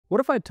What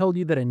if I told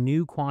you that a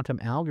new quantum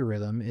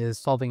algorithm is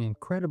solving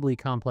incredibly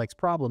complex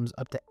problems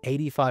up to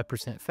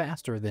 85%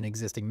 faster than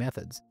existing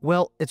methods?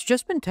 Well, it's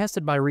just been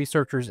tested by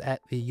researchers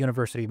at the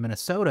University of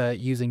Minnesota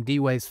using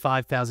D-Wave's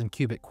 5,000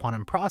 qubit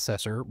quantum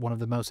processor, one of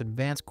the most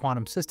advanced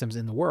quantum systems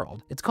in the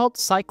world. It's called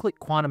Cyclic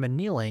quantum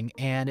annealing,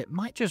 and it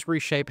might just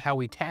reshape how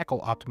we tackle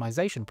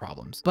optimization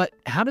problems. But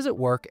how does it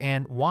work,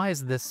 and why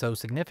is this so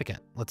significant?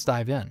 Let's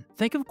dive in.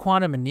 Think of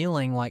quantum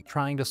annealing like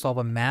trying to solve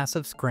a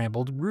massive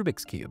scrambled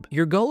Rubik's Cube.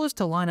 Your goal is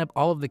to line up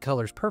all of the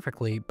colors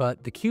perfectly,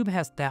 but the cube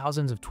has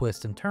thousands of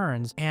twists and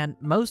turns, and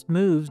most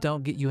moves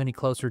don't get you any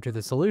closer to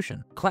the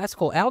solution.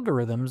 Classical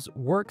algorithms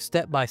work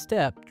step by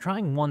step,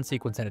 trying one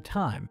sequence at a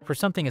time. For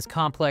something as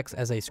complex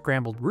as a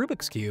scrambled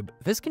Rubik's Cube,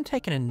 this can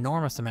take an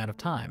enormous amount of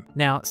time.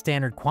 Now,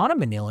 standard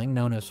quantum annealing,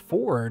 known as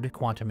forward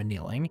quantum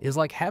annealing, is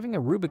like having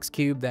a Rubik's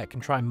Cube that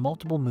can try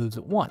multiple moves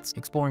at once,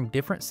 exploring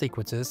different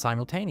sequences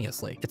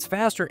simultaneously. It's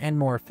faster and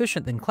more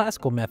efficient than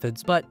classical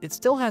methods, but it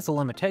still has a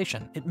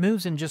limitation. It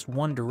moves in just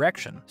one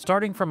direction,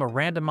 starting from a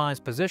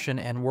randomized position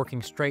and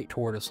working straight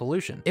toward a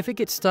solution. If it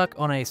gets stuck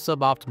on a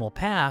suboptimal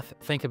path,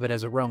 think of it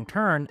as a wrong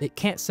turn, it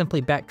can't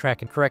simply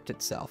backtrack and correct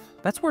itself.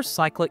 That's where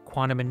cyclic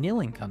quantum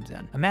annealing comes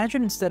in.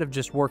 Imagine instead of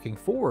just working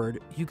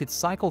forward, you could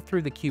cycle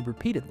through the cube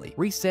repeatedly,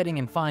 resetting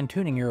and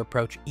fine-tuning your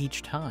approach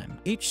each time.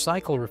 Each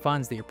cycle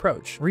refines the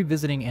approach,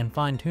 revisiting and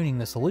fine-tuning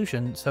the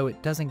solution so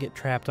it doesn't get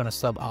trapped on a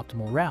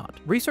suboptimal route.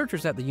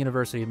 Researchers at the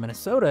University of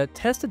Minnesota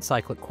tested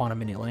cyclic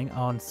quantum annealing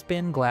on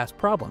spin glass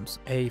problems,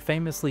 a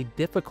famously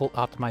difficult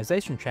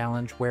optimization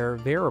challenge where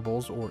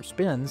variables, or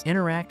spins,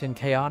 interact in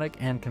chaotic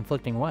and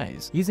conflicting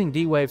ways. Using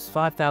D-Wave's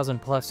 5,000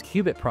 plus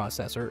qubit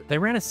processor, they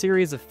ran a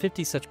series of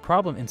 50 such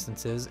problem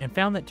instances and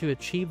found that to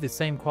achieve the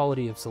same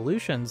quality of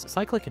solutions,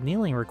 cyclic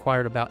annealing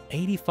required about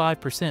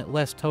 85%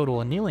 less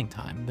total annealing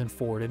time than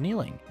forward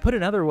annealing. Put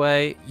another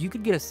way, you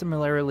could get a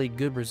similarly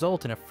good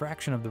result in a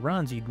fraction of the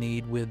runs you'd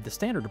need with the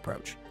standard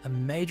approach, a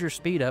major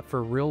speed up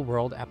for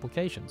real-world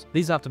applications.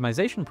 These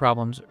optimization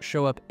problems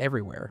show up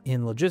everywhere,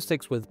 in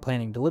logistics with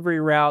planning delivery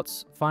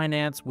routes,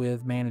 finance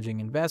with managing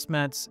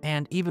investments,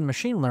 and even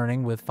machine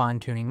learning with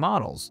fine-tuning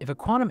models. If a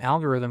quantum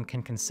algorithm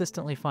can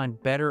consistently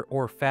find better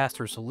or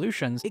faster solutions,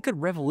 it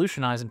could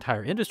revolutionize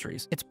entire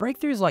industries. It's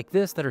breakthroughs like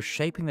this that are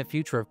shaping the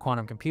future of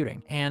quantum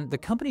computing, and the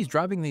companies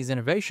driving these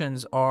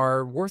innovations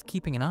are worth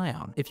keeping an eye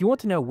on. If you want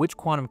to know which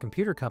quantum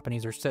computer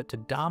companies are set to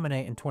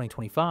dominate in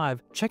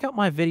 2025, check out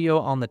my video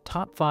on the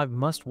top 5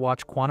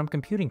 must-watch quantum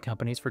computing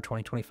companies for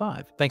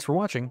 2025. Thanks for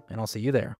watching, and I'll see you there.